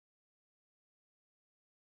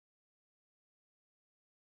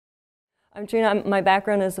I'm Trina. My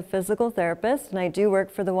background is a physical therapist, and I do work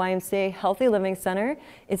for the YMCA Healthy Living Center.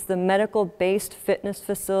 It's the medical-based fitness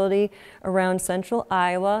facility around central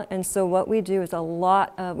Iowa, and so what we do is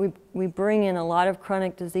we bring in a lot of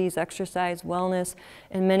chronic disease, exercise, wellness,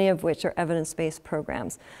 and many of which are evidence-based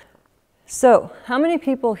programs. So, how many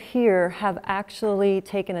people here have actually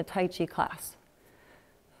taken a Tai Chi class?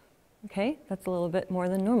 Okay, that's a little bit more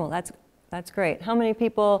than normal. That's great. How many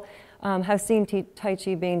people have seen Tai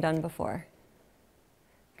Chi being done before?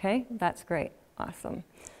 Okay, that's great. Awesome.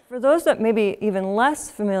 For those that may be even less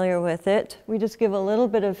familiar with it, we just give a little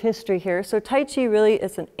bit of history here. So Tai Chi really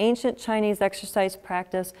is an ancient Chinese exercise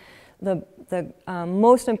practice. The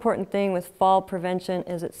most important thing with fall prevention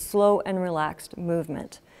is its slow and relaxed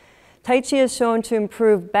movement. Tai Chi is shown to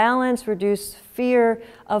improve balance, reduce fear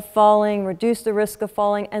of falling, reduce the risk of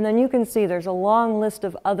falling, and then you can see there's a long list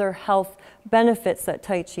of other health benefits that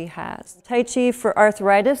Tai Chi has. Tai Chi for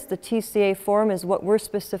arthritis, the TCA form, is what we're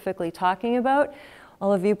specifically talking about.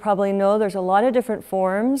 All of you probably know there's a lot of different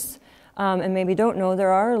forms, and maybe don't know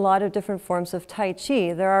there are a lot of different forms of Tai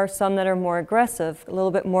Chi. There are some that are more aggressive, a little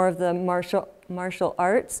bit more of the martial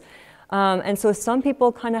arts. And so some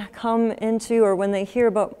people kind of come into, or when they hear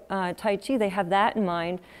about Tai Chi, they have that in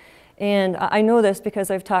mind. And I know this because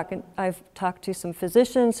I've talked to some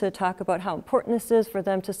physicians to talk about how important this is for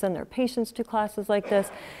them to send their patients to classes like this.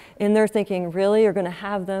 And they're thinking, really, you're going to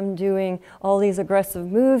have them doing all these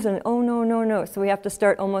aggressive moves? And oh, no, no, no. So we have to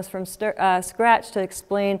start almost from scratch to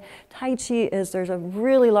explain Tai Chi there's a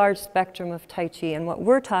really large spectrum of Tai Chi. And what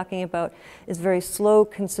we're talking about is very slow,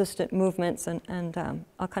 consistent movements. And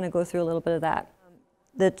I'll kind of go through a little bit of that.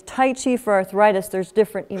 The Tai Chi for arthritis, there's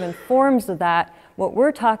different even forms of that. What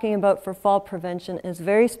we're talking about for fall prevention is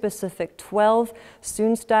very specific 12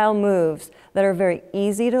 Sun-style moves that are very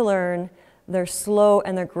easy to learn, they're slow,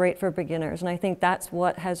 and they're great for beginners. And I think that's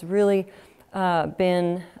what has really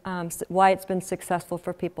been, why it's been successful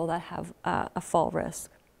for people that have a fall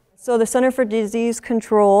risk. So the Center for Disease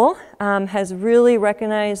Control has really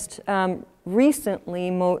recognized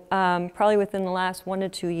recently, probably within the last 1 to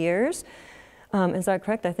 2 years, is that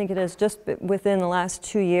correct? I think it is just within the last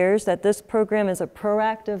 2 years that this program is a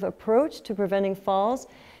proactive approach to preventing falls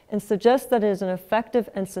and suggests that it is an effective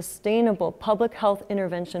and sustainable public health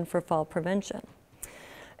intervention for fall prevention.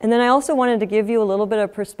 And then I also wanted to give you a little bit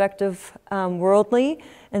of perspective worldly.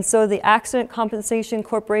 And so the Accident Compensation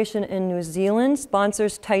Corporation in New Zealand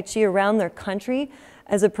sponsors Tai Chi around their country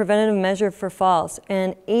as a preventative measure for falls.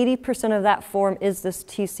 And 80% of that form is this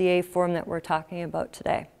TCA form that we're talking about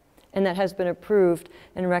today, and that has been approved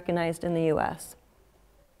and recognized in the US.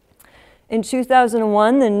 In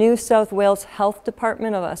 2001, the New South Wales Health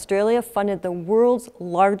Department of Australia funded the world's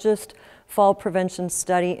largest fall prevention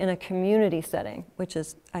study in a community setting, which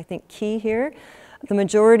is, I think, key here. The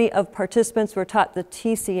majority of participants were taught the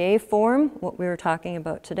TCA form, what we were talking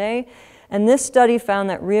about today, and this study found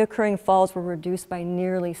that reoccurring falls were reduced by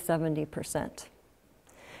nearly 70%.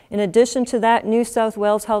 In addition to that, New South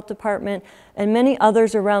Wales Health Department and many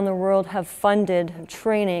others around the world have funded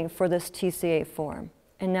training for this TCA form.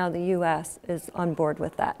 And now the US is on board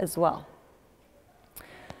with that as well.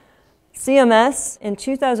 CMS in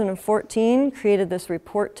 2014 created this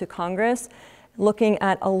report to Congress looking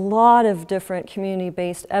at a lot of different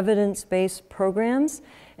community-based, evidence-based programs.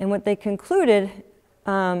 And what they concluded,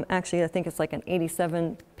 actually I think it's like an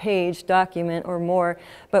 87-page document or more,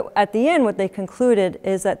 but at the end what they concluded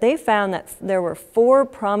is that they found that there were 4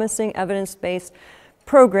 promising evidence-based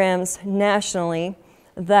programs nationally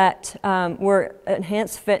that were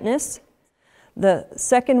enhanced fitness. The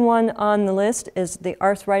second one on the list is the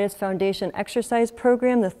Arthritis Foundation Exercise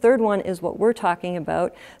Program. The third one is what we're talking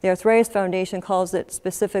about. The Arthritis Foundation calls it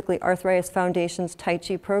specifically Arthritis Foundation's Tai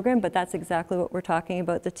Chi program, but that's exactly what we're talking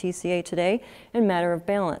about, the TCA today, and Matter of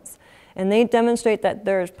Balance. And they demonstrate that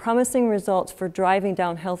there's promising results for driving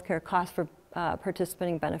down healthcare costs for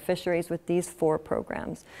participating beneficiaries with these 4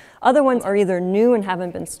 programs. Other ones are either new and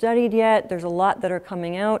haven't been studied yet. There's a lot that are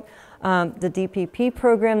coming out. The DPP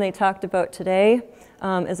program they talked about today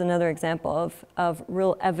is another example of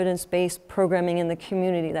real evidence-based programming in the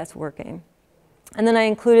community that's working. And then I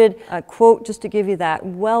included a quote just to give you that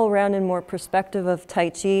well-rounded, more perspective of Tai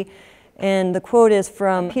Chi. And the quote is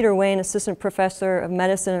from Peter Wayne, assistant professor of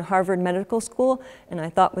medicine at Harvard Medical School, and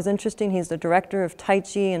I thought was interesting. He's the director of Tai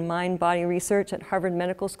Chi and mind-body research at Harvard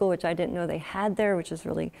Medical School, which I didn't know they had there, which is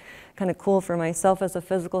really kind of cool for myself as a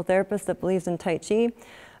physical therapist that believes in Tai Chi.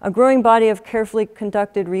 A growing body of carefully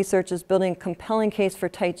conducted research is building a compelling case for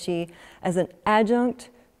Tai Chi as an adjunct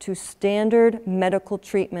to standard medical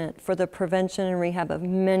treatment for the prevention and rehab of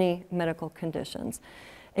many medical conditions.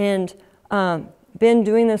 And been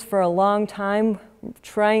doing this for a long time,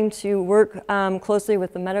 trying to work closely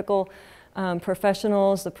with the medical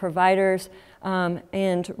professionals, the providers,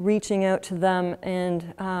 and reaching out to them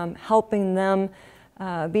and helping them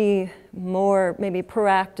be more maybe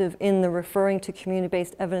proactive in the referring to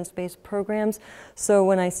community-based, evidence-based programs. So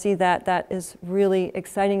when I see that, that is really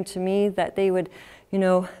exciting to me, that they would, you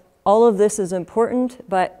know, all of this is important,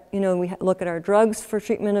 but, you know, we look at our drugs for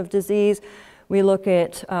treatment of disease. We look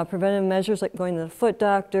at preventive measures like going to the foot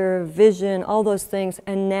doctor, vision, all those things.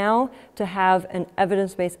 And now to have an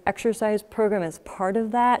evidence-based exercise program as part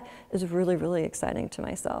of that is really, really exciting to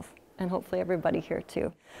myself, and hopefully everybody here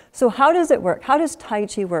too. So how does it work? How does Tai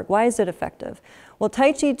Chi work? Why is it effective? Well,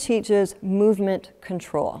 Tai Chi teaches movement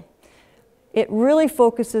control. It really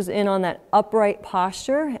focuses in on that upright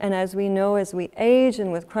posture, and as we know, as we age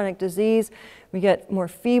and with chronic disease, we get more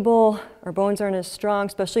feeble, our bones aren't as strong,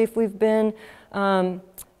 especially if we've been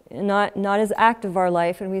not as active our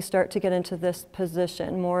life, and we start to get into this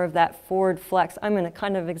position, more of that forward flex. I'm going to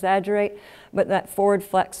kind of exaggerate, but that forward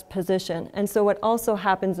flex position. And so what also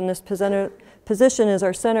happens in this position is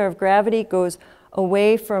our center of gravity goes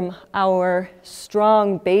away from our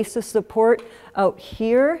strong base of support out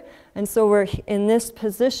here. And so we're in this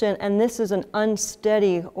position, and this is an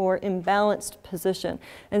unsteady or imbalanced position.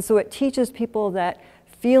 And so it teaches people that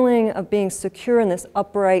feeling of being secure in this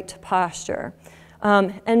upright posture.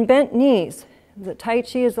 And bent knees. The Tai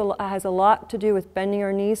Chi has a lot to do with bending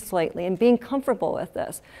our knees slightly and being comfortable with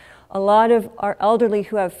this. A lot of our elderly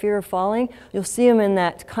who have fear of falling, you'll see them in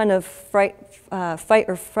that kind of fight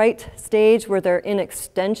or fright stage where they're in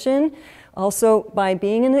extension. Also, by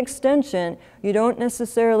being in extension, you don't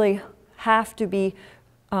necessarily have to be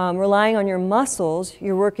relying on your muscles.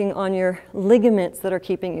 You're working on your ligaments that are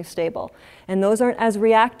keeping you stable. And those aren't as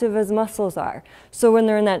reactive as muscles are. So when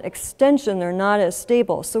they're in that extension, they're not as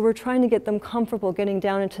stable. So we're trying to get them comfortable getting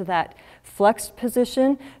down into that flexed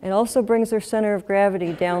position. It also brings their center of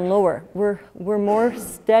gravity down lower. We're more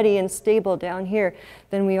steady and stable down here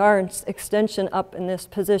than we are in extension up in this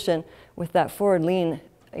position with that forward lean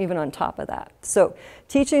even on top of that. So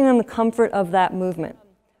teaching them the comfort of that movement.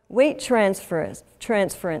 Weight transference.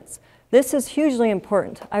 This is hugely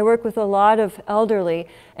important. I work with a lot of elderly,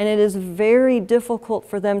 and it is very difficult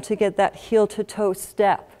for them to get that heel to toe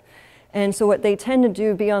step. And so what they tend to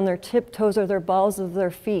do be on their tiptoes or their balls of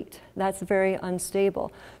their feet. That's very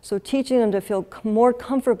unstable. So teaching them to feel more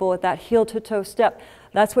comfortable with that heel to toe step,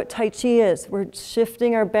 that's what Tai Chi is. We're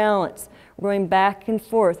shifting our balance. We're going back and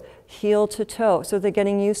forth, heel to toe. So they're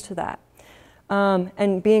getting used to that.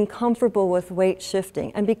 And being comfortable with weight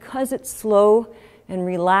shifting. And because it's slow and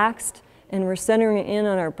relaxed and we're centering in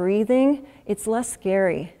on our breathing, it's less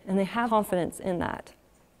scary, and they have confidence in that.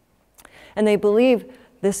 And they believe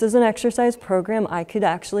this is an exercise program I could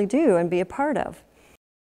actually do and be a part of.